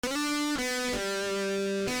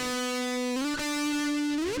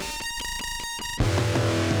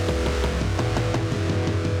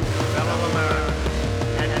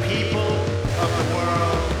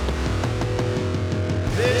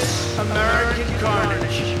American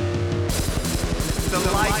carnage, the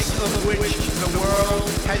likes of which the world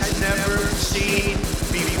has never seen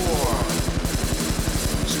before.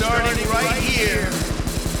 Starting right here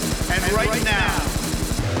and right now.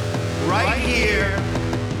 Right here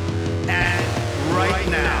and right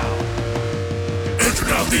now. Enter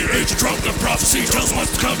now the age of Trump, the prophecy tells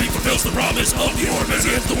what's to come. He fulfills the promise of the orb as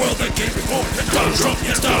he ends the world that came before. Donald Trump,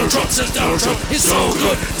 yes, Donald Trump says Donald Trump is so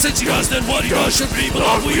good. Since he does, then what he does should be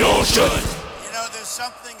beloved, we all should. You know, there's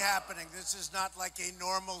something happening. This is not like a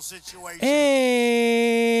normal situation.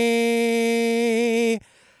 Hey,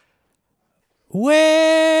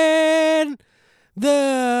 when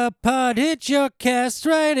the pod hits your cast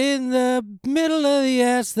right in the middle of the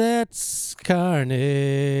ass, that's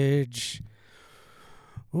carnage.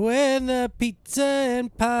 When the pizza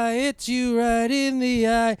and pie hits you right in the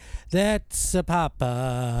eye, that's a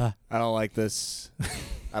papa. I don't like this.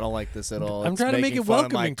 I don't like this at all. I'm trying to make it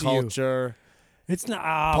welcoming to you. Culture. It's not.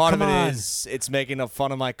 Part come of it on. is it's making a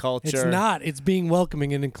fun of my culture. It's not. It's being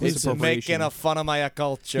welcoming and inclusive. It's making a fun of my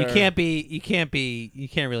culture. You can't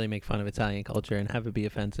really make fun of Italian culture and have it be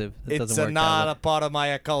offensive. It It's doesn't work not that a part of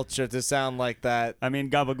my culture to sound like that. I mean,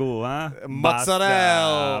 gabagool, huh?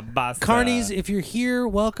 Mozzarella. Basta. Carnies, if you're here,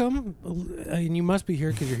 welcome. And you must be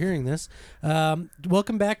here because you're hearing this.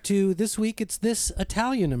 Welcome back to this week. It's This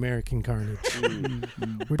Italian American Carnage.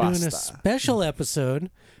 We're doing a special episode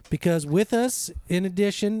because with us, in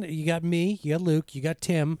addition, you got me, you got Luke, you got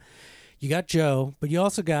Tim, you got Joe, but you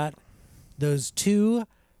also got those two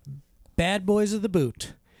bad boys of the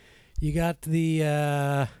boot. You got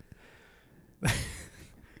the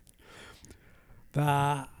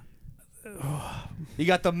You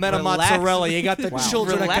got the meta mozzarella. You got the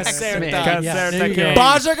children of Relax, Casserta. man. Yeah, there you go.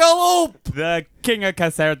 Bajagaloop. The king of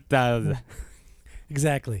Casserta.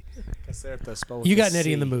 Exactly. Casserta, spelled with You a got Netty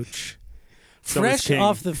C. and the Mooch. So is Fresh King.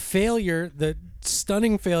 off the failure, the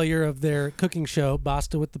stunning failure of their cooking show,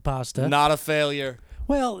 Basta with the Pasta. Not a failure.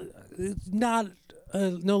 Well, it's not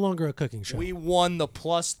no longer a cooking show. We won the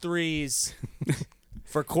 +3s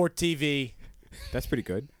for Court TV. That's pretty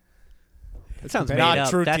good. That sounds made Not up.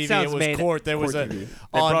 True That TV. sounds It was made Court. There was Court a TV.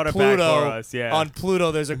 They on brought it Pluto. back for us, yeah. On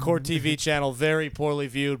Pluto, there's a Court TV channel, very poorly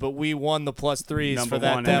viewed, but we won the +3s Number for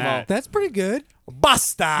that one in demo. that. That's pretty good.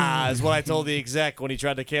 Basta is what I told the exec when he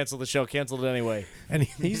tried to cancel the show. Canceled it anyway. And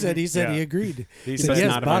he said Yeah. he agreed. He said said yes,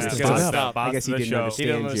 not Basta's about enough. Stop. I guess he didn't He understand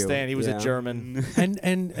didn't you. understand. He was a Yeah. German.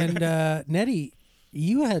 And Nettie,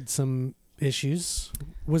 you had some issues.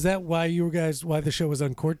 Was that why why the show was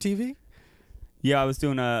on Court TV? Yeah, I was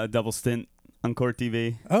doing a double stint on Court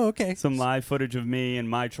TV. Oh, okay. Some live footage of me and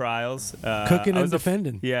my trials. Cooking I and was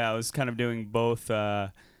defending. I was kind of doing both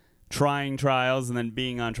trying trials and then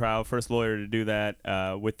being on trial. First lawyer to do that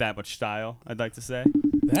with that much style, I'd like to say.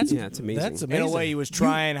 It's amazing. That's In amazing. a way, he was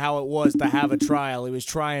trying how it was to have a trial. He was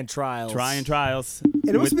trying trials. Trying trials.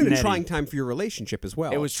 And it must have with been a Netty. trying time for your relationship as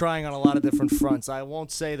well. It was trying on a lot of different fronts. I won't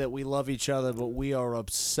say that we love each other, but we are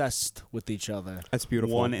obsessed with each other. That's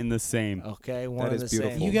beautiful. One in the same. Okay, one That and is the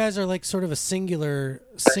beautiful. same. You guys are like sort of a singular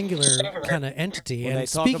kind of entity. When they And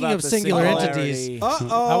talk speaking about of the singular singularity- entities,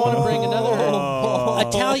 I want to bring another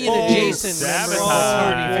Italian adjacent member of the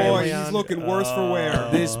Hardy family he's on. looking worse for wear.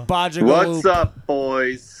 This Bajagaloop. What's up,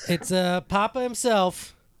 boys? It's Papa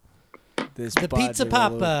himself, This the Pizza Bajagaloop.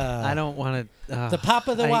 Papa. I don't want to. The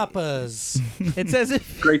Papa the Wappas. It's as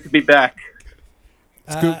if Great to be back.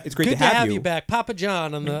 It's great good to have you you. back, Papa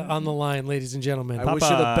John on the line, ladies and gentlemen. I wish you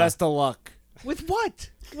the Papa. best of luck. with what?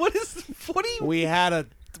 What do you? We had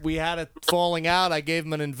a falling out. I gave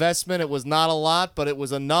him an investment. It was not a lot, but it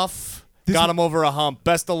was enough. Got him over a hump.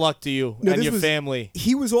 Best of luck to you No, and this your was- family.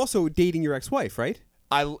 He was also dating your ex-wife, right?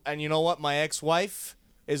 And you know what? My ex-wife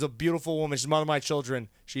is a beautiful woman. She's mother of my children.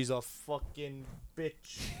 She's a fucking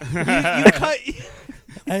bitch. You cut.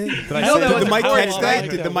 Did I know that did was the mic horrible. catch that?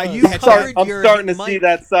 Did the mic You catch covered that? I'm your starting to mic. see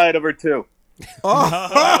that side of her too. What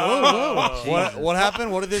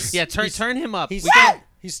happened? What did this? Yeah, turn him up. He's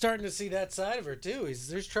starting to see that side of her too.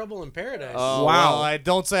 There's trouble in paradise. Oh, Wow. Well, I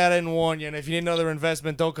don't say I didn't warn you. And if you need another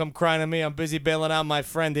investment, don't come crying to me. I'm busy bailing out my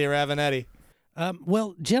friend here, Avenetti.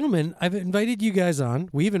 Well, gentlemen, I've invited you guys on.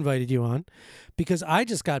 We've invited you on because I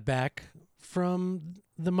just got back from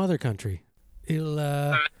the mother country.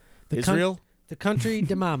 Israel? The country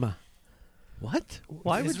de mama. What?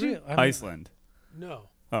 Why would you? Iceland. No.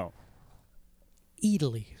 Oh.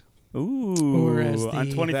 Italy. Ooh. Or as on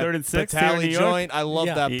the- 23rd and 6th here in New Battali York. joint. I love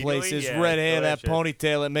Yeah. that Italy, place. His yeah, red hair, that delicious.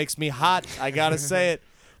 ponytail, it makes me hot. I got to say it.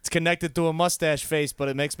 It's connected to a mustache face, but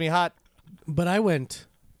it makes me hot. But I went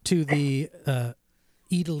to the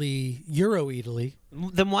Euro Italy,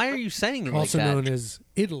 Then why are you saying it also like that? known as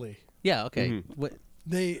Italy. Yeah. Okay. What?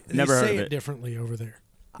 They Never heard say of it it. differently over there.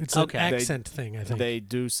 It's Okay. an accent thing, I think. They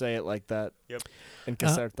do say it like that. Yep. In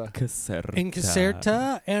Casserta. Casserta. In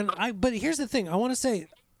Casserta, but here's the thing. I want to say,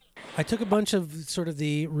 I took a bunch of sort of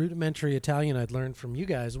the rudimentary Italian I'd learned from you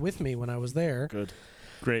guys with me when I was there. Good.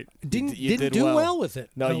 Great. Didn't You did do well. well with it.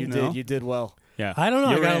 No, you No? did. You did well. Yeah. I don't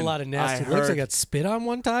know. You're I got in. a lot of nasty I looks. I heard- got spit on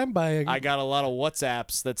one time by I got a lot of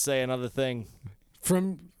WhatsApps that say another thing.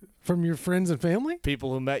 from your friends and family.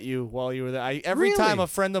 People who met you while you were there. Every Really? time a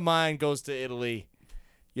friend of mine goes to Italy,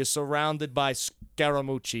 you're surrounded by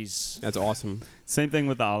scaramucci's. That's awesome. Same thing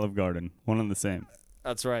with the Olive Garden. One and the same.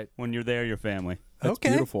 That's right. When you're there, you're family. That's Okay.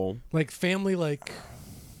 beautiful. Like family, like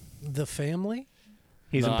the family.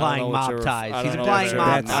 He's No, I don't know implying what mob you're- ties. I He's don't know implying what mob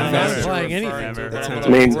you're- That's- I don't ties. know I'm what not you're implying referring anything. to, but That I'm sounds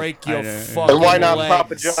gonna amazing. break your I know. fucking And why not legs.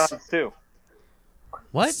 Papa John's too?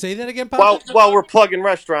 What? Say that again, Papa. While we're plugging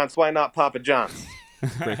restaurants, why not Papa John's?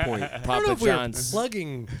 Great point. I don't know Papa if we're John's.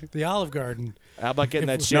 plugging the Olive Garden. How about getting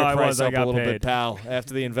that If- share No, I price was. I up a got little bit, paid. pal?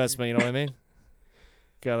 After the investment, you know what I mean?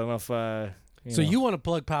 Got enough. So you want to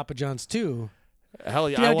plug Papa John's too? Hell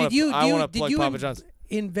yeah! Yeah, I want did you to did plug you Papa John's.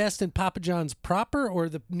 invest in Papa John's proper or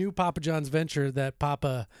the new Papa John's venture that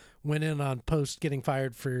Papa went in on post getting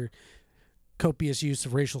fired for copious use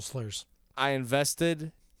of racial slurs? I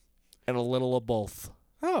invested in a little of both.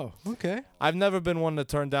 Oh, okay. I've never been one to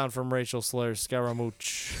turn down from racial slurs,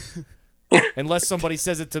 Scaramouche. Unless somebody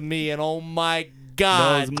says it to me, and oh my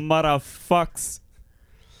God. Those motherfucks.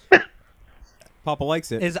 Papa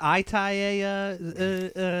likes it. Is Itai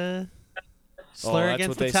a slur that's against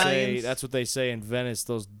what they Italians? say. That's what they say in Venice.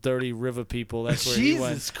 Those dirty river people. That's where he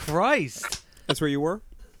went. Jesus Christ! That's where you were?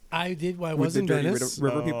 I did. I With was the in dirty Venice.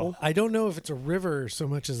 river people? I don't know if it's a river so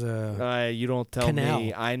much as a. You don't tell Canal.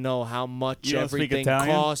 me. I know how much You don't speak everything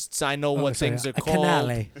Italian? costs. I know what sorry, things are a called.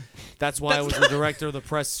 canale. That's why I was the director of the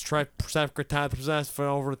press secretary for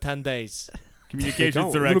over 10 days. Communications don't.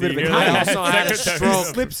 A director. little bit of you a hear I that? also had a Secretary. stroke.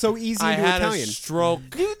 Slips so easy I into had Italian. a stroke.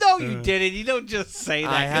 You know you did it. You don't just say that.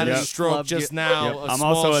 I had a 'cause stroke club just you- now. Yep. A I'm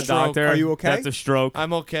small also a stroke. doctor. Are you okay? That's a stroke.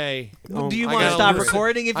 I'm okay. Do you I want to gotta stop loosen-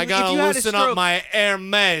 recording? If I you gotta had a loosen stroke, up my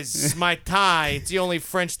Hermes, my tie. It's the only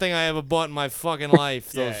French thing I ever bought in my fucking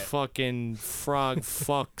life. Those Yeah. fucking frog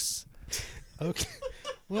fucks. Okay.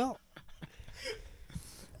 Well,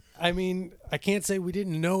 I mean, I can't say we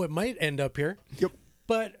didn't know it might end up here. Yep.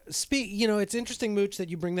 But it's interesting, Mooch, that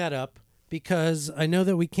you bring that up because I know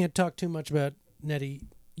that we can't talk too much about Netty,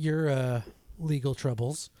 your legal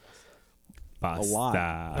troubles. A lot.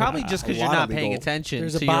 Basta. probably just because a you're lot not of paying legal- attention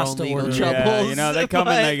There's a to your own Basta legal order. troubles. Yeah, you know, they come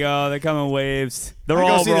and they go. They come in waves. They're I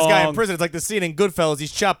all go see wrong. this guy in prison. It's like the scene in Goodfellas.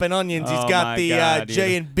 He's chopping onions. He's Oh got my the God, J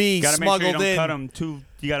dude. and B Gotta make sure you smuggled don't in. cut them too.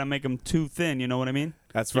 You gotta make them too thin. You know what I mean?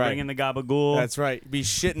 That's You right. Bring in the gabagool. That's right. Be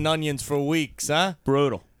shitting onions for weeks, huh?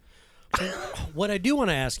 brutal. What I do want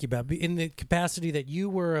to ask you about, in the capacity that you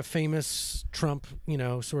were a famous Trump,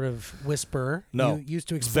 sort of whisperer. No, You used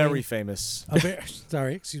to explain. very famous.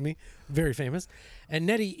 Sorry, excuse me. Very famous. And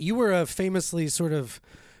Nettie, you were a famously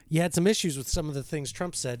you had some issues with some of the things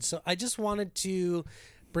Trump said. So I just wanted to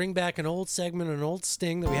bring back an old segment, an old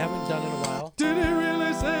sting that we haven't done in a while. Did he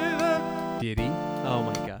really say that? Did he? Oh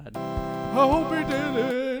my God! I hope he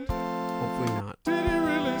didn't. Hopefully not. Did he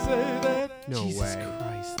really say that? No Jesus way.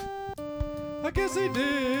 Christ. I guess he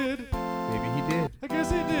did. Maybe he did. I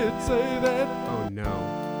guess he did say that. Oh,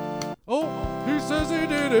 no. Oh, he says he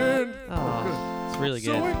didn't. Oh, it's really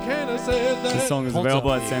So good. he can't have said that. This song is Holds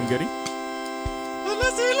available up. at Sam Goody.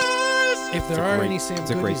 Unless he lies. If there a are great- any Sam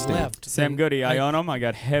it's a great Goodies sting. left. Sam then Goody, I own him. I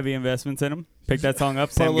got heavy investments in him. Pick that song up,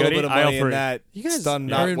 Put Sam a little Goody. bit of I'll money in free. that. You guys It's done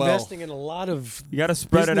are not well. investing in a lot of You got to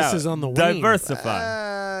spread it out. businesses on the wane.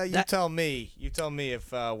 Diversify. You tell me. You tell me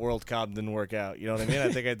if WorldCom didn't work out. You know what I mean? I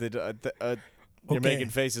think I did. You're Okay. making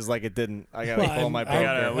faces like it didn't. I gotta Well, pull my I poker.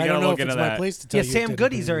 gotta- we I gotta don't know look if it's into my that. place to tell Yeah, you. Sam it didn't.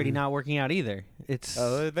 Goody's already not working out either. It's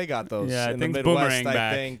They got those. Yeah, in the things Midwest, boomerang I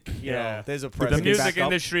back. think. You Yeah. know, there's a The presence. music back up.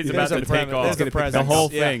 industry's There's about a to take premise. off. There's a The presence.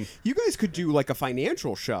 whole Yeah. thing. You guys could do like a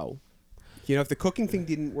financial show. If the cooking thing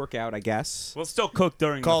didn't work out, I guess. We'll still cook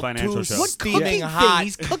during Called the financial Two show. what Steaming cooking hot. thing?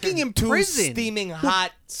 He's cooking in Two prison. steaming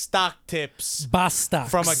hot stock tips Basta.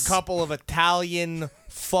 from a couple of Italian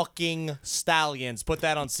fucking stallions. Put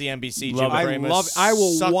that on CNBC. Love Jim it. I Kramer. love- I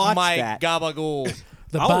will Suck watch my that. gabagool.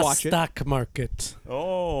 The I'll watch it. stock market.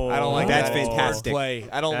 Oh, I don't like That's that. fantastic. Wordplay.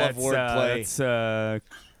 I don't love wordplay. That's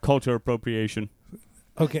culture appropriation.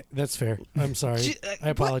 Okay, that's fair. I'm sorry. I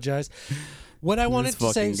apologize. What I wanted This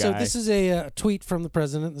to say, fucking so guy. this is a tweet from the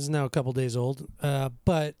president. This is now a couple days old,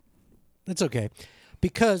 but it's okay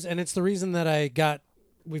because, and it's the reason that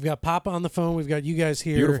we've got Papa on the phone. We've got you guys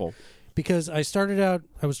here. Beautiful. Because I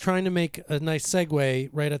was trying to make a nice segue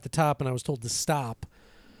right at the top, and I was told to stop.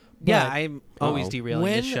 Yeah, But I'm always derailing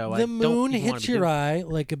when this show. I the don't moon even wanna hits be your doing- eye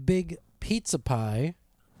like a big pizza pie,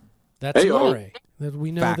 that's Hey-o. amore. That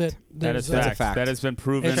we know Fact. that That is there's a fact. fact. That has been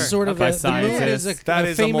proven It's sort of by the moon is scientists. That a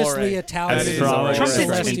is famously amore. Italian As is astrologers amore. Trump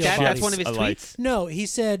didn't and tweet that. chefs That's one of his alike. tweets. No, he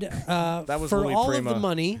said was for Louis all of Prima. the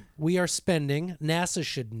money we are spending, NASA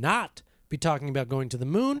should not be talking about going to the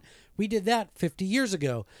moon. We did that 50 years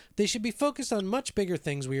ago. They should be focused on much bigger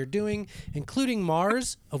things we are doing, including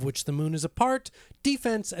Mars, of which the moon is a part,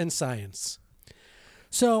 defense, and science.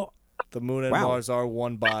 So, The moon and Wow. Mars are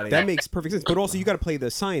one body. That makes perfect sense. But also, you got to play the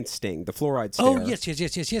science sting, the fluoride stare. oh,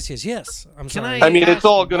 yes. I'm Can sorry. I mean, it's ask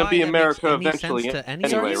all gonna why be that America makes any eventually sense to anyway,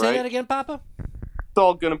 Sorry, say right? that again, Papa? It's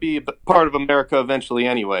all going to be a part of America eventually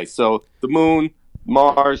anyway. So the moon,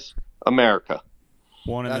 Mars, America.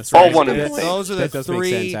 One in the That's all same. one and the same. Those are the That does make three.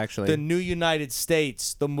 sense, actually. The new United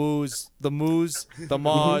States, the Mars, the Mars, the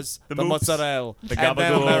moops. mozzarella, The and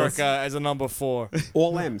then gabagools. America as a number 4.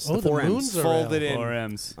 All M's. Oh, the the 4 moons M's. are Folded out. in. 4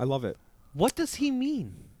 M's. I love it. What does he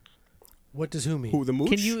mean? What does who mean? Who, the mooch?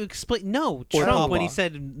 Can you explain? No, Or Trump when he Papa.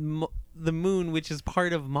 said the moon, which is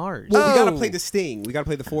part of Mars. Well, we got to Oh. play the sting. We got to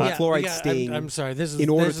play the Yeah, fluoride yeah, sting I'm sorry. This is in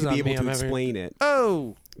order this is to on be able me. to I'm having- explain it.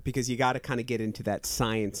 Oh, Because you got to kind of get into that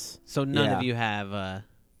science. So none Yeah. of you have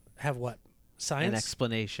Have what? an Science?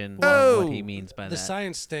 explanation Oh. of what he means by The that.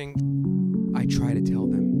 science thing. I try to tell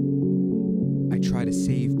them. I try to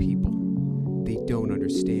save people. They don't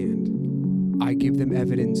understand. I give them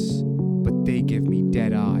evidence, but they give me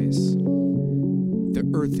dead eyes. The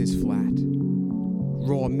earth is flat.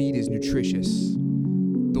 Raw meat is nutritious.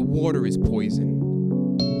 The water is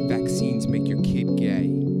poison. Vaccines make your kid gay.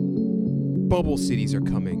 Bubble cities are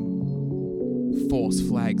coming. False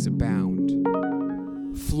flags abound.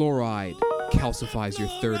 Fluoride calcifies your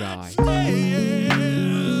third eye.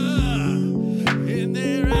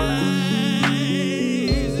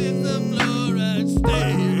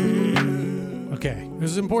 Okay, it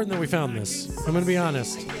was important that we found this. I'm going to be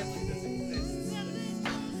honest.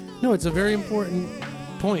 No, it's a very important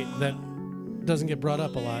point that doesn't get brought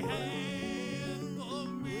up a lot.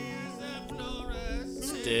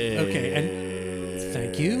 Okay, and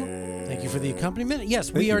thank you. Thank you for the accompaniment.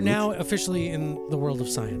 Yes, we you, are Mooch. now officially in the world of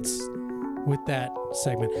science with that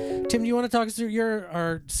segment. Tim, do you want to talk us through? You're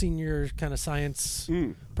our senior kind of science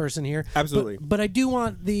person here. Absolutely. But I do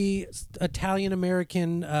want the Italian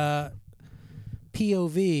American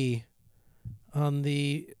POV on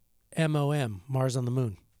the MOM, Mars on the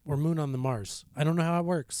Moon, or Moon on the Mars. I don't know how it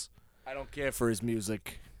works. I don't care for his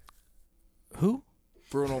music. Who?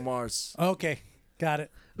 Bruno Mars. Okay, got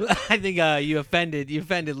it. I think you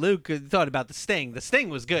offended Luke. Who thought about the Sting. The Sting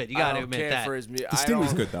was good. You got I to don't admit care that. for his music. The sting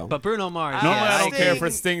was good, though. But Bruno Mars. Normally, yeah, I don't care Sting. for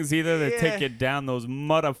stings either. They Yeah. take it down. Those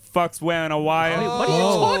motherfucks wearing a wire. Wait, what are you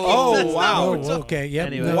Oh. talking? Oh, That's not wow. what we're talking- Okay, yep.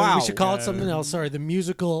 Anyway. No, Wow. we should call it something else. Sorry, the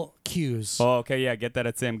musical cues. Oh, okay, yeah, get that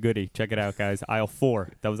at Sam Goody. Check it out, guys. Aisle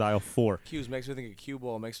 4. That was aisle 4. Hughes makes me think of Cue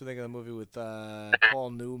Ball. Makes me think of the movie with Paul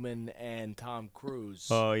Newman and Tom Cruise.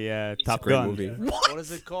 Oh yeah, Top Great Gun. movie. What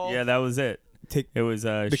is it called? Yeah, that was it. Take It was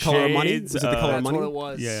The Color of Money? Shades, Was it The Color of That's Money? what it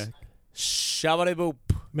was. Yeah. Shabba boop.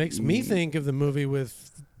 Makes me think of the movie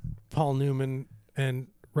with Paul Newman and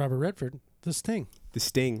Robert Redford, The Sting. the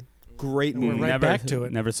sting. Great We're movie. right never, back to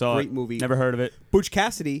it. Never saw Great it. movie. Never heard of it. Butch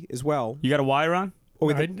Cassidy as well. You got a wire on? Oh,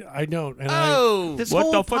 wait, I don't. And Oh, This What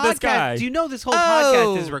whole the fuck, this podcast- guy? Do you know this whole Oh.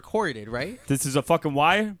 podcast is recorded, right? This is a fucking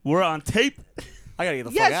wire? We're on tape? I gotta get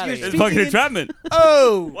the Yes, fuck out you're of here. It's Speaking fucking in- entrapment.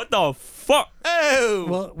 Oh, What the fuck? oh.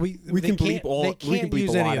 well, we they can bleep can't- all. They We can't can bleep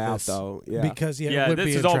use a any lot of out, this though. Yeah. because it Yeah, would this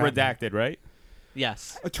be is all entrapment. redacted, right?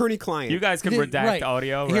 Yes. Attorney-client. You guys can redact Right.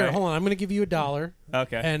 audio, right? Here, hold on. I'm going to give you $1.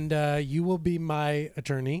 Okay. And you will be my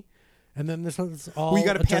attorney. And then this one's all. We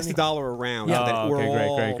got to pass attorney- the dollar around. Yeah. so that Oh, we're okay,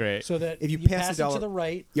 all, great. So that If you you pass pass the it to dollar- the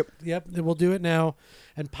right. Yep. Yep. Then we'll do it now.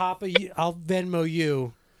 And Papa, I'll Venmo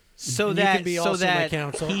you. So And you that can be so also my that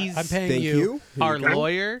counsel. he's I'm paying Thank you. Here our you go.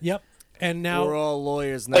 lawyer. Yep. And now We're all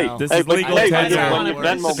lawyers Hey, now. This hey, is but- legal hey, tender. I when wanna you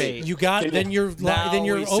Venmo me, participate. you got. Then you're. now Then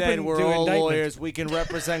you're we open said we're to all indictment. lawyers. We can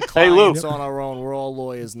represent Hey, Luke. clients on our own. We're all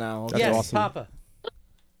lawyers now. That's Yes, awesome. Papa.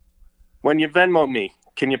 when you Venmo me,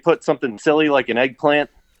 can you put something silly like an eggplant?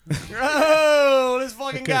 Oh, this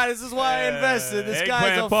fucking guy. This is why I invested. This guy's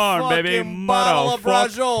a eggplant porn, fucking baby. bottle of Motherfuck.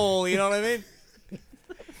 brajol. You know what I mean?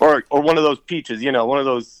 Or one of those peaches, one of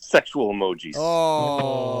those sexual emojis.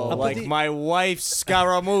 Oh, put like the- my wife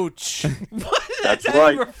Scaramouche. That's how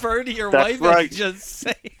right. you refer to your That's wife right. as just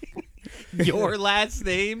saying your last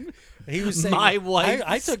name. He was saying, My wife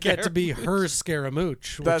I took that to be her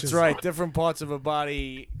Scaramouche. which That's is- right. Different parts of her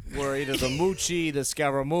body were either the moochie, the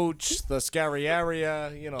scaramouche, the scary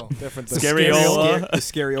area. You know, different things. Scariola. The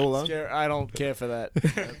Scariola. I don't care for that.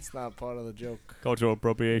 That's not part of the joke. Cultural In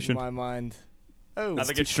appropriation. my mind. Oh, I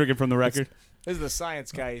think it's stricken from the record. this is the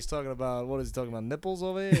science guy. He's talking about, what is he talking about? Nipples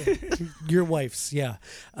over here? Your wife's, yeah.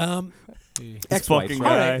 Ex-wife, fucking right?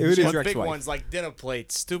 guy. It is She your wig ex-wife. ones like dinner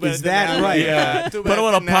plates. Too bad Is it didn't that have- right? Yeah. Too Put bad a it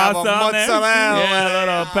little didn't have pasta on there. mozzarella, Yeah, a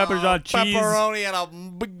little Parmesan cheese. pepperoni, and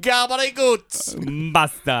a gobbledygoots.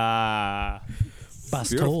 Basta.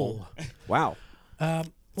 Bastole. Wow. Well,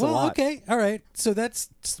 lot. okay, all right. So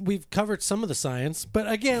we've covered some of the science, but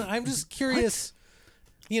again, I'm just curious.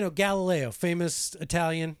 Galileo, famous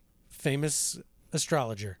Italian, famous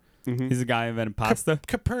astrologer. He's a guy who invented pasta.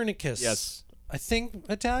 Copernicus. Yes. I think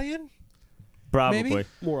Italian. Probably. maybe?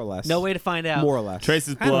 More or less. No way to find out. More or less.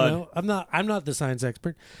 Traces I don't blood. know. I'm not the science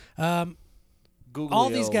expert. Google All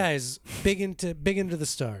these guys big into the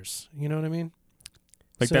stars. You know what I mean?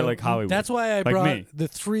 Like that, like Hollywood. That's why I Like brought me. the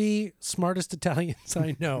 3 smartest Italians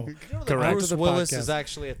I know. Correct. Bruce to the Willis podcast. is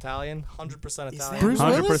actually Italian. 100% Italian. Bruce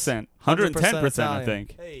Willis? 100%. 110%, I Italian.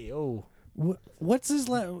 think. Hey, oh. What's his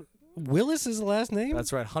Willis is the last name?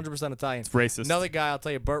 That's right. 100% Italian. It's racist. Another guy, I'll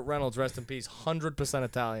tell you, Burt Reynolds, rest in peace. 100%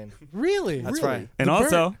 Italian. Really? That's Really? right. And The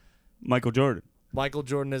also, Michael Jordan. Michael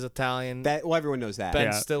Jordan is Italian. Well, everyone knows that. Ben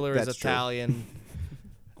Yeah, Stiller is that's true. Italian.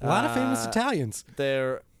 A lot of famous Italians.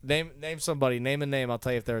 They're name somebody. Name a name. I'll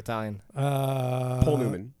tell you if they're Italian. Paul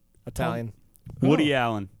Newman. Italian. Woody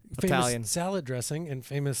Allen. Famous Italian. salad dressing and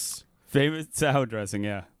famous. Favorite salad dressing,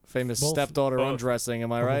 yeah. Famous Both. stepdaughter Both. undressing.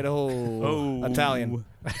 Am I right? Oh, Italian.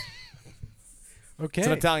 Okay. It's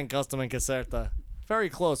an Italian custom in Casserta. Very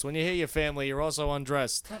close. When you hear your family, you're also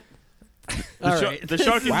undressed. All right. The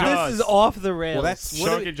shark and Jaws. This is off the rails. Well, that's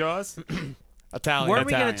Shark and Jaws? Italian. Weren't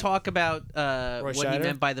we going Italian. to talk about what he Scheider?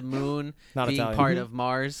 meant by the moon Not being Italian. part of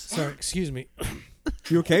Mars? Sorry, excuse me.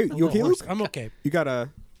 You okay? You okay, Luke? I'm okay. You got a.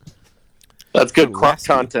 That's good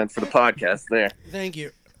Rascal. content for the podcast there. Thank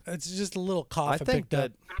you. It's just a little cough I I think picked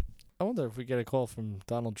up. that. I wonder if we get a call from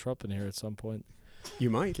Donald Trump in here at some point. You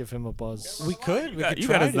might. Give him a buzz. We could. We could you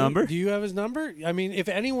try got his to. number? Do you have his number? I mean, if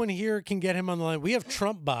anyone here can get him on the line, we have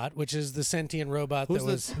TrumpBot, which is the sentient robot Who's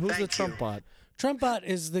that was. the Trump bot? TrumpBot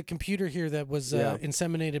is the computer here that was Yeah.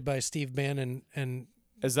 inseminated by Steve Bannon and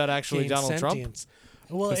Is that actually gained Donald Trump? sentience.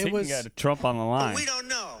 Well, Because it he was. can get Trump on the line.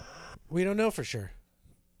 We don't know for sure.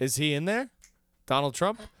 Is he in there? Donald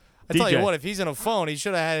Trump? I tell you DJ. what, if he's in a phone, he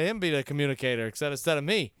should have had him be the communicator instead of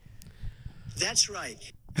me. That's right.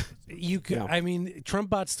 You could. Yeah. I mean,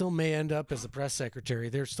 TrumpBot still may end up as the press secretary.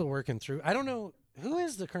 They're still working through. I don't know who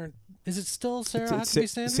is the current. Is it still Sarah Huckabee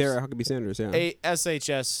Sanders? Sarah Huckabee Sanders, yeah.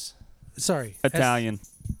 SHS. Sorry, Italian.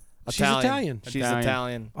 She's Italian. She's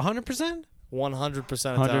Italian. Italian. 100%.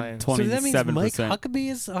 100% Italian. 127%. So that means Mike Huckabee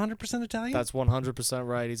is 100% Italian. That's 100%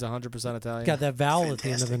 right. He's 100% Italian. Got that vowel at the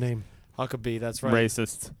end of the name. Huckabee, that's right.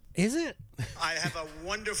 Racist. Is it? I have a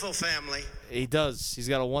wonderful family. He does. He's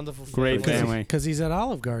got a wonderful Great family. Because he's at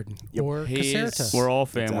Olive Garden or He is. Casserta. We're all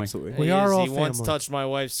That's family. absolutely. We He are is. all He once family. touched my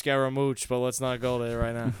wife's scaramouche, but let's not go there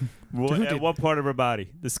right now. At what part of her body?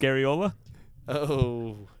 The scariola?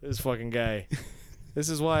 Oh, this fucking guy. This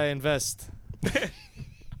is why I invest.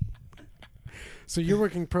 So you're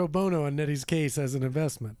working pro bono on Netty's case as an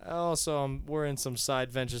investment. Also, we're in some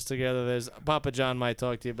side ventures together. There's Papa John might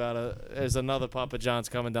talk to you about there's another Papa John's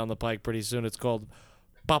coming down the pike pretty soon. It's called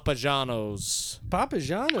Papa John's.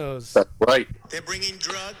 Papagianos. That's right. They're bringing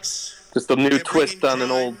drugs. Just a new They're twist bringing on an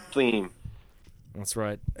crime. old theme. That's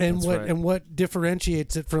right. And That's what right. and what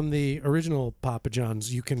differentiates it from the original Papa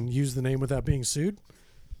John's? You can use the name without being sued.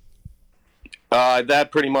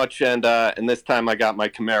 That pretty much, and this time I got my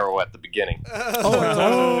Camaro at the beginning.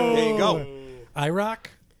 Oh, there you go. IROC.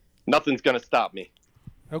 Nothing's gonna stop me.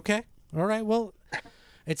 Okay. All right. Well,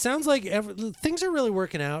 it sounds like things are really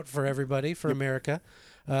working out for everybody, for America.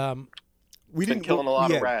 We Been didn't killing a lot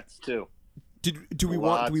yeah. of rats too. Do we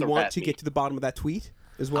want Lots of to rat get meat. to the bottom of that tweet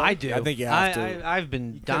as well? I do. I think you have to. I've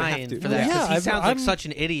been kinda have dying to. for that. 'cause Yeah, he sounds I'm- like such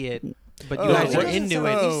an idiot, but you Oh, guys are what? into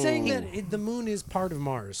it. He's saying that the moon is part of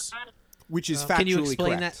Mars. Which is factually Can you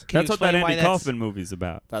explain correct. that? Can That's you what that explain why Andy that's- Kaufman movie's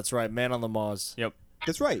about. That's right. Man on the Mars. Yep.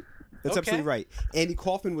 That's right. That's Okay. absolutely right. Andy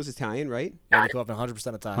Kaufman was Italian, right? Andy Kaufman,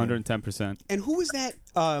 100% Italian. 110%. And who was that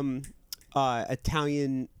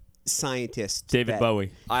Italian scientist? David that-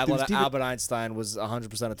 Bowie. Albert Einstein was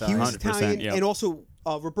 100% He Italian. was 100%, Italian, yeah. and also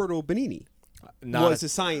Roberto Benigni was a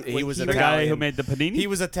scientist. He was The Italian. guy who made the panini? He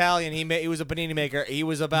was Italian. He was a panini maker. He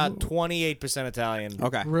was about 28% Italian.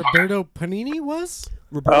 Okay. Roberto Panini was.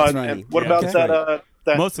 Roberto And Benigni. what Yeah. about Okay.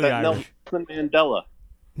 that Mostly that Irish. Nelson Mandela?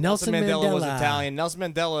 Nelson Mandela was Italian. Nelson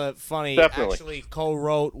Mandela, funny, Definitely. actually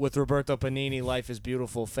co-wrote with Roberto Benigni "Life is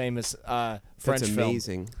Beautiful," famous French That's film.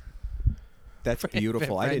 amazing. That's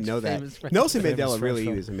beautiful. I didn't French- know that. famous French- Nelson famous Mandela French really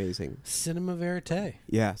film. was amazing. Cinema verite.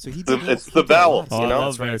 Yeah, so he The- did. it's he the did a lot. vowels, Oh, you I know?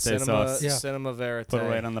 love Right, verite sauce. Yeah. Cinema verite. Put it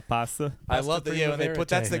right on the pasta. I love that. Yeah, when they put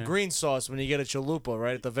that's the verite. green sauce when you get a chalupa,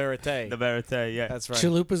 right at the verite. The verite, yeah. That's right.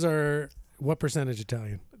 Chalupas are what percentage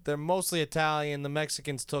Italian? They're mostly Italian. The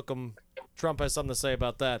Mexicans took them. Trump has something to say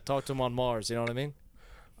about that. Talk to him on Mars. You know what I mean?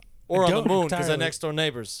 Or on the don't moon because they're entirely. next door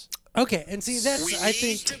neighbors. Okay, and see that's We I need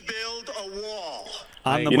think to build a wall.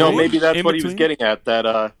 On the You know, moon, maybe that's in what he was between? getting at.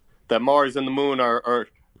 That Mars and the moon are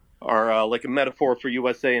like a metaphor for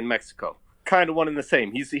USA and Mexico. Kind of one and the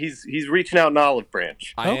same. He's reaching out an olive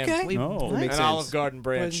branch. I okay. am. Oh. That makes An sense. Olive Garden But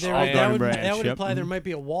branch. there- I am. that would, branch, that would yep. imply there might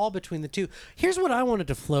be a wall between the two. Here's what I wanted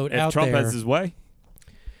to float If out Trump there. has his way.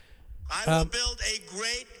 I will build a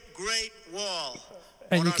great, great wall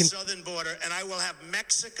And on you our can- southern border, and I will have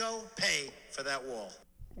Mexico pay for that wall.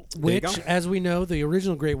 Which, go. as we know, the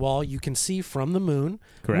original Great Wall you can see from the moon.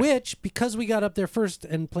 Correct. Which, because we got up there first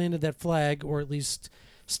and planted that flag, or at least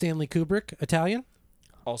Stanley Kubrick, Italian,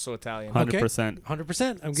 Also Italian. 100%.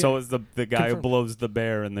 100%. I'm good. So is the guy who Confirm. blows the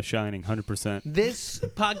bear in The Shining. 100%. This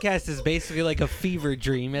podcast is basically like a fever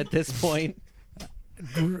dream at this point.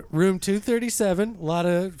 Room 237, a lot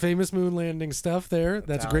of famous moon landing stuff there.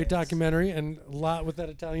 That's a great Italians. documentary, and a lot with that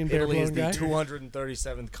Italian bear Italy is blowing the guy.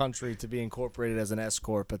 237th country to be incorporated as an S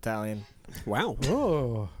corp. Italian. Wow,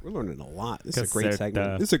 Oh, we're learning a lot. This is a great Casserta.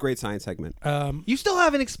 segment. This is a great science segment. You still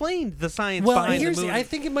haven't explained the science well, behind here's the moon. I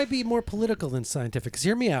think it might be more political than scientific. 'Cause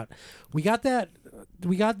hear me out. We got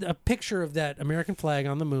a picture of that American flag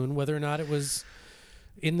on the moon, whether or not it was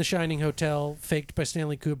in the Shining Hotel, faked by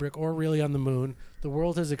Stanley Kubrick, or really on the moon. The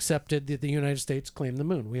world has accepted that the United States claimed the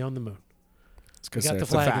moon. We own the moon. We got the It's a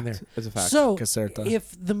flag in fact. there. It's a fact. So, Casserta.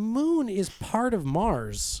 if the moon is part of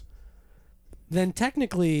Mars, then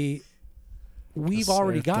technically we've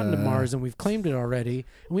already gotten to Casserta. Mars and we've claimed it already.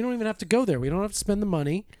 And we don't even have to go there. We don't have to spend the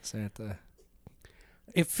money. Santa.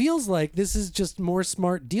 It feels like this is just more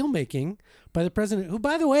smart deal making by the president, who,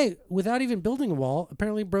 by the way, without even building a wall,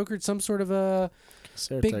 apparently brokered some sort of a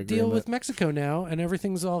big deal with Mexico now, and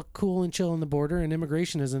everything's all cool and chill on the border, and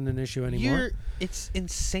immigration isn't an issue anymore. It's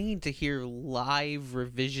insane to hear live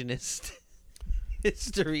revisionist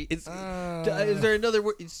history. Is there another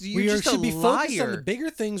word? You're We just should a be focused on the liar. bigger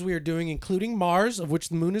things we are doing, including Mars, of which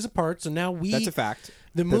the moon is a part. So now That's a fact.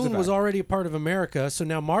 The That's a moon was fact. already a part of America, so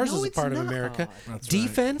now Mars No, is a it's part of not. America. That's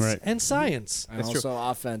Defense Right. and science. And That's true.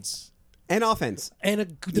 also offense. And offense. And You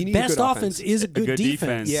the need a best good offense offense. is a good, good defense.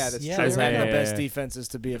 defense. Yeah, that's yeah, true. They're right. having the Yeah. best defenses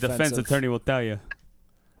to be Defense offensive. attorney will tell you.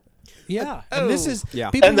 Yeah. And this is Yeah.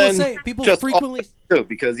 people And will then say people just frequently too,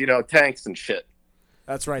 because tanks and shit.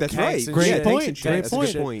 That's right. That's tanks right. and Great yeah, shit. point. thanks and shit. Great That's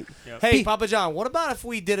a good point. Hey, Papa John, what about if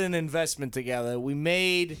we did an investment together? We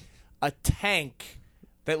made a tank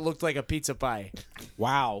that looked like a pizza pie.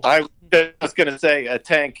 Wow. I was going to say a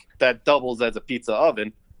tank that doubles as a pizza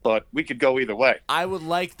oven, but we could go either way. I would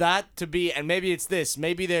like that to be, and maybe it's this.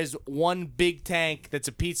 Maybe there's one big tank that's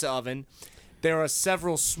a pizza oven. There are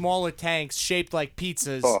several smaller tanks shaped like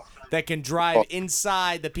pizzas that can drive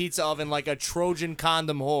inside the pizza oven like a Trojan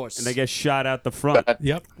condom horse. And they get shot out the front.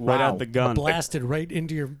 Yep. Right out the gun. Blasted right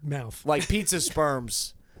into your mouth. like pizza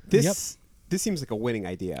sperms. This seems like a winning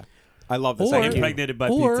idea. I love this Or- idea. Impregnated by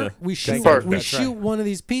or pizza. we shoot Perfect. we That's shoot one of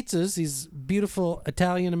these pizzas, these beautiful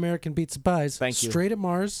Italian American pizza pies, Thank you. straight at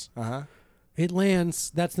Mars. Uh-huh. It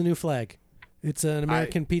lands. That's the new flag. It's an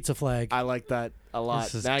American pizza flag. I like that a lot.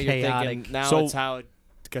 This is Now you're chaotic. thinking, now So- it's how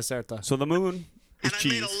Casserta. So the moon is And I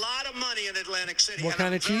cheese. made a lot of money in Atlantic City, What and kind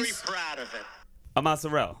I'm of cheese? very proud of it. A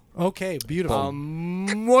mozzarella. Okay, beautiful.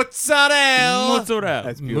 Mozzarella. Mozzarella.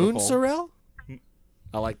 That's beautiful. Moonsorel?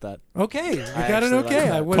 I like that. Okay, you I got an actually okay. like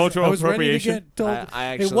that. I was, Cultural I was ready to appropriation. get told. I it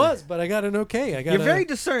actually- was, but I got an okay. I got You're a, very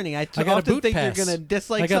discerning. I I got a often boot think pass. you're going to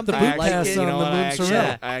dislike I got the something. boot like pass it. on the I actually,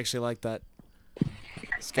 mozzarella. I actually like that.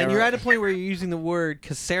 And you're at a point where you're using the word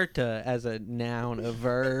Casserta as a noun, a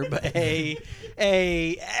verb,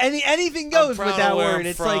 anything goes I'm with proud that of where word. I'm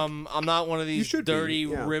It's from. I'm not one of these should be, dirty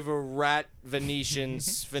yeah. river rat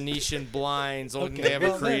Venetians, Venetian blinds, looking Okay, they ever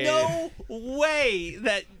well, created. no way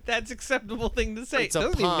that's acceptable thing to say. It's a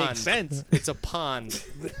Doesn't even pond. make sense. It's a pond.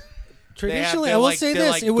 Traditionally, they're I will like- say they're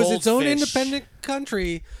this: like it was its own goldfish. independent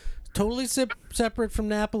country, totally separate from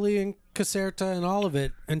Napoli and Casserta and all of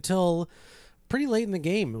it until pretty late in the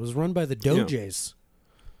game. It was run by the Doges.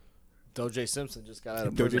 Doje Simpson just got out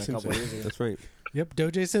of Doge prison a couple Simpson. years ago. That's right. Yep,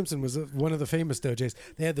 Doge Simpson was one of the famous Dojes.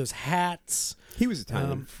 They had those hats. He was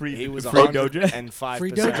Italian. Free, He was free Doja. 105%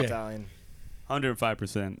 Free Doje. Italian.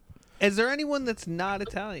 105%. Is there anyone that's not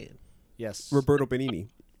Italian? Yes. Roberto Benigni.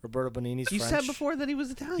 Roberto Benigni's You French. said before that he was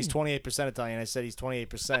Italian. He's 28% Italian. I said he's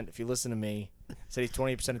 28%. If you listen to me, I said he's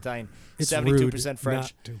 28% Italian, It's 72% rude French.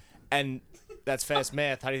 not to. And that's fast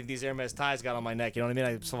math. How do you think these Hermes ties got on my neck? You know what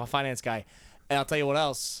I mean? I'm a finance guy. And I'll tell you what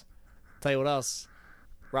else.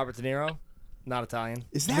 Robert De Niro, not Italian.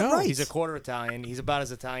 Is that right? He's a quarter Italian. He's about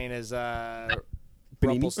as Italian as Benigni?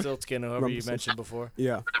 Rumpelstiltskin, whoever you mentioned before.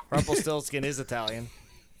 Yeah. Rumpelstiltskin is Italian.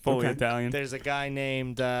 Fully Italian. There's a guy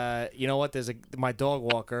named, you know what? There's my dog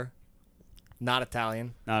walker, not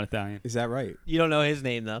Italian. Not Italian. Is that right? You don't know his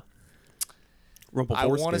name though. I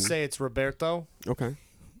want to say it's Roberto Okay.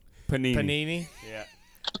 Panini. Yeah.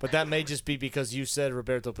 But that may just be because you said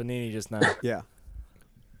Roberto Panini just now. Yeah.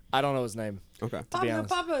 I don't know his name. Okay. To be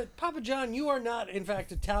honest. Papa John, you are not, in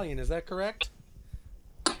fact, Italian. Is that correct?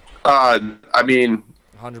 I mean,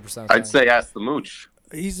 100%. I'd say ask the Mooch.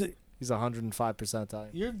 He's 105%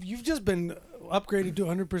 Italian. you've just been upgraded to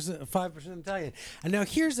 100%, 5% Italian. And now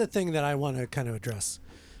here's the thing that I want to kind of address,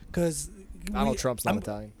 because Donald Trump's not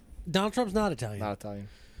Italian. Donald Trump's not Italian. Not Italian.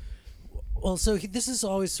 Well, so this has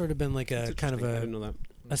always sort of been like a kind of I didn't know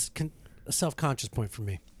that. a self-conscious point for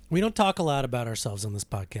me. We don't talk a lot about ourselves on this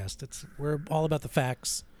podcast. We're all about the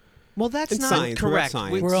facts. Well, that's It's not science. We're about correct.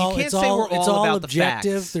 science. We- We're all you can't it's say all we're it's all all about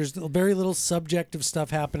objective. the facts. There's very little subjective stuff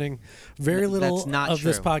happening. Very little That's not of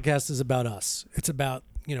this true. podcast is about us. It's about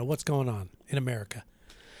what's going on in America.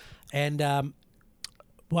 And well,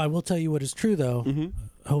 I will tell you what is true though. Mm-hmm.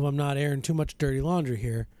 Hope I'm not airing too much dirty laundry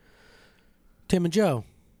here. Tim and Joe,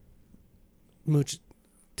 Mooch,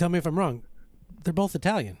 tell me if I'm wrong. They're both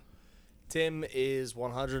Italian. Tim is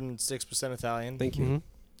 106% Italian. Thank you. Mm-hmm.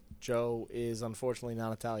 Joe is unfortunately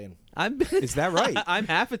not Italian. Is that right? I'm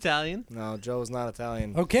half Italian. No, Joe is not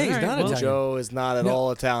Italian. Okay, he's All right, not well, Italian. Joe is not at No.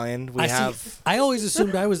 all Italian. I always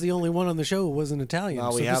assumed I was the only one on the show who wasn't Italian.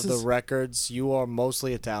 No, so we have this the is- records. You are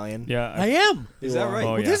mostly Italian. Yeah. I am. Is that right?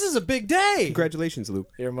 Oh, Well, yeah. this is a big day. Congratulations, Luke.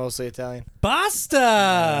 You're mostly Italian. Basta.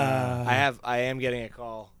 I am getting a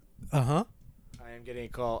call. Uh-huh. I am getting a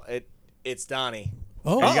call. It's Donnie.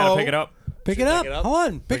 Oh, You gotta pick it up. Pick it up. pick it up? Hold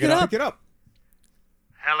on. Pick it up. Pick it up.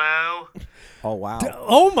 Hello? Oh, wow.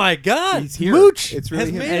 Oh my God. He's here. Mooch It's really has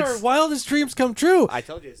him. made our It's- wildest dreams come true. I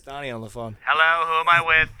told you it's Donnie on the phone. Hello, who am I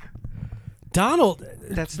with? Donald.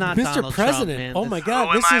 That's not Mr. Donald President. Trump, man. Oh my That's- God. Who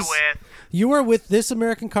am This I is with? You are with This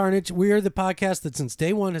American Carnage. We are the podcast that since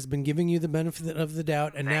day one has been giving you the benefit of the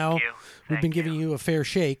doubt, and Thank now you. we've Thank been giving you a fair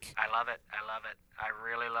shake. I love it. I love it. I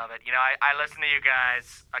really love it. You know, I listened to you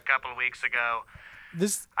guys a couple of weeks ago.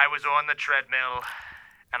 This I was on the treadmill,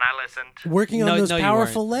 and I listened. working on No, those no, you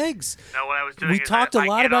powerful legs. No, what I was doing We is talked I a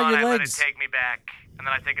lot get about on, your I legs. let it take me back, and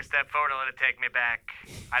then I take a step forward and let it take me back.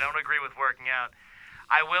 I don't agree with working out.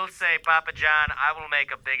 I will say, Papa John, I will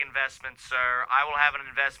make a big investment, sir. I will have an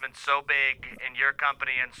investment so big in your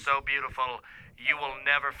company and so beautiful, you will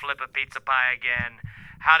never flip a pizza pie again.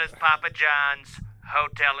 How does Papa John's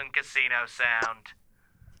Hotel and Casino sound?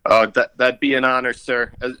 Oh, that'd be an honor,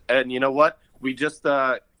 sir. And you know what? We just,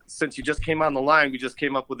 since you just came on the line, we just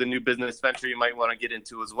came up with a new business venture you might want to get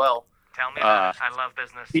into as well. Tell me about it. I love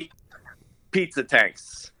business. Pizza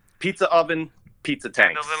tanks. Pizza oven, pizza And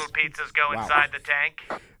tanks. the little pizzas go inside the tank,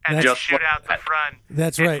 and That's- then shoot out the front.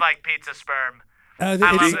 That's it's right. like pizza sperm. I It's-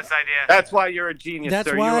 love this idea. That's why you're a genius, That's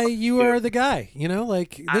sir. why You're- you are the guy.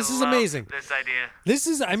 Like, I this is love amazing. This idea. This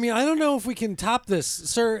is, I mean, I don't know if we can top this,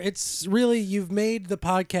 sir. It's really, you've made the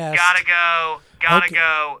podcast. Gotta go. Gotta Okay.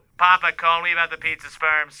 go. Papa, call me about the pizza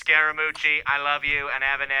sperm. Scaramucci, I love you. And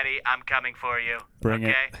Avenetti, I'm coming for you. Bring it.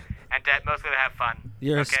 okay? And mostly to have fun.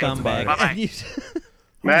 You're a okay? scumbag. Bye-bye. And you-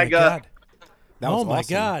 Oh my MAGA. God. That was Oh my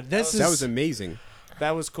awesome. God. That was amazing.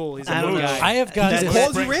 That was cool. He's a I good don't know. guy. I have got He this.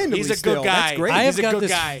 calls you randomly He's a still. good guy. That's great. I have He's a got good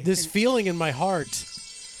this, guy. this feeling in my heart.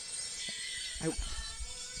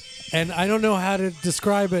 And I don't know how to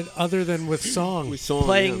describe it other than with song. With song,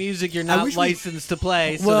 playing yeah. music you're I not wish we- licensed to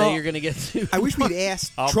play, so Well, that you're gonna get to. I wish we'd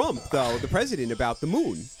asked Trump, though, the president, about the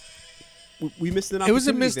moon. We missed an opportunity. It was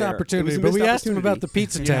a missed there. opportunity, It was a but we missed asked him about the opportunity.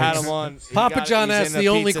 pizza You tanks. had him on. He Papa got- John he's asked in the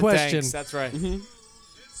only pizza question. tanks. That's right.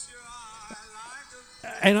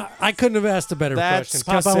 And I couldn't have asked a better That's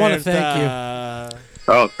question. Papa, I want to thank you. Casserta.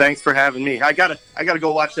 Oh, thanks for having me. I gotta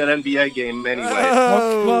go watch that NBA game anyway.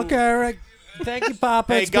 Well, okay, all right. Thank you,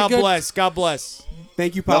 Papa. Hey, It's been God good. bless. God bless.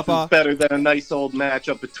 Thank you, Nothing's Papa. better than a nice old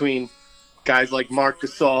matchup between guys like Mark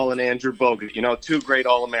Gasol and Andrew Bogut. You know, two great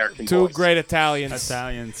All-American Two boys. great Italians.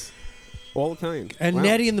 Italians. All Italian. And Wow.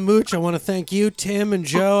 Netty and the Mooch, I want to thank you. Tim and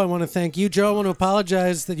Joe, I want to thank you. Joe, I want to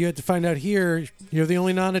apologize that you had to find out here you're the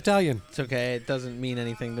only non-Italian. It's okay. It doesn't mean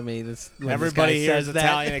anything to me. When this Everybody guy here is says that.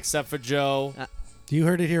 Italian except for Joe. You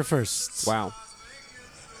heard it here first. Wow.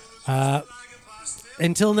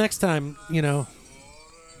 Until next time,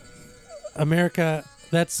 America,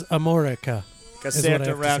 that's Amorica.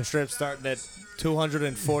 Casserta round trip starting at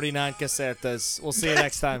 249 Cassertas. We'll see you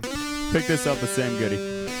next time. Pick this up with Sam Goody.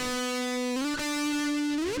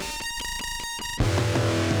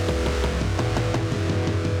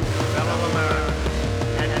 Fellow America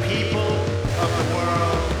and people of the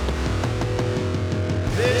world,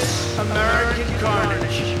 this American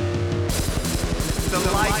carnage, the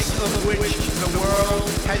likes of which the world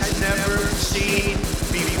has never seen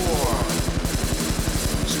before.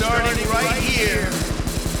 Starting right here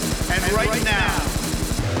and right now.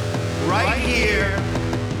 Right here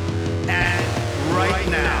and right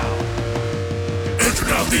now. Enter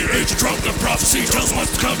now the age of Trump. The prophecy tells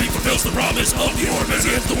what's to come. He fulfills the promise of the orb as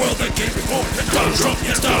he ends the world that came before. Donald Trump,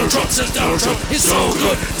 yes, Donald Trump says Donald Trump is so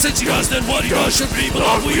good. Since he does, then what he does should be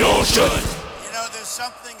beloved. We all should. You know, there's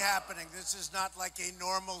something happening. This is not like a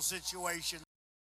normal situation.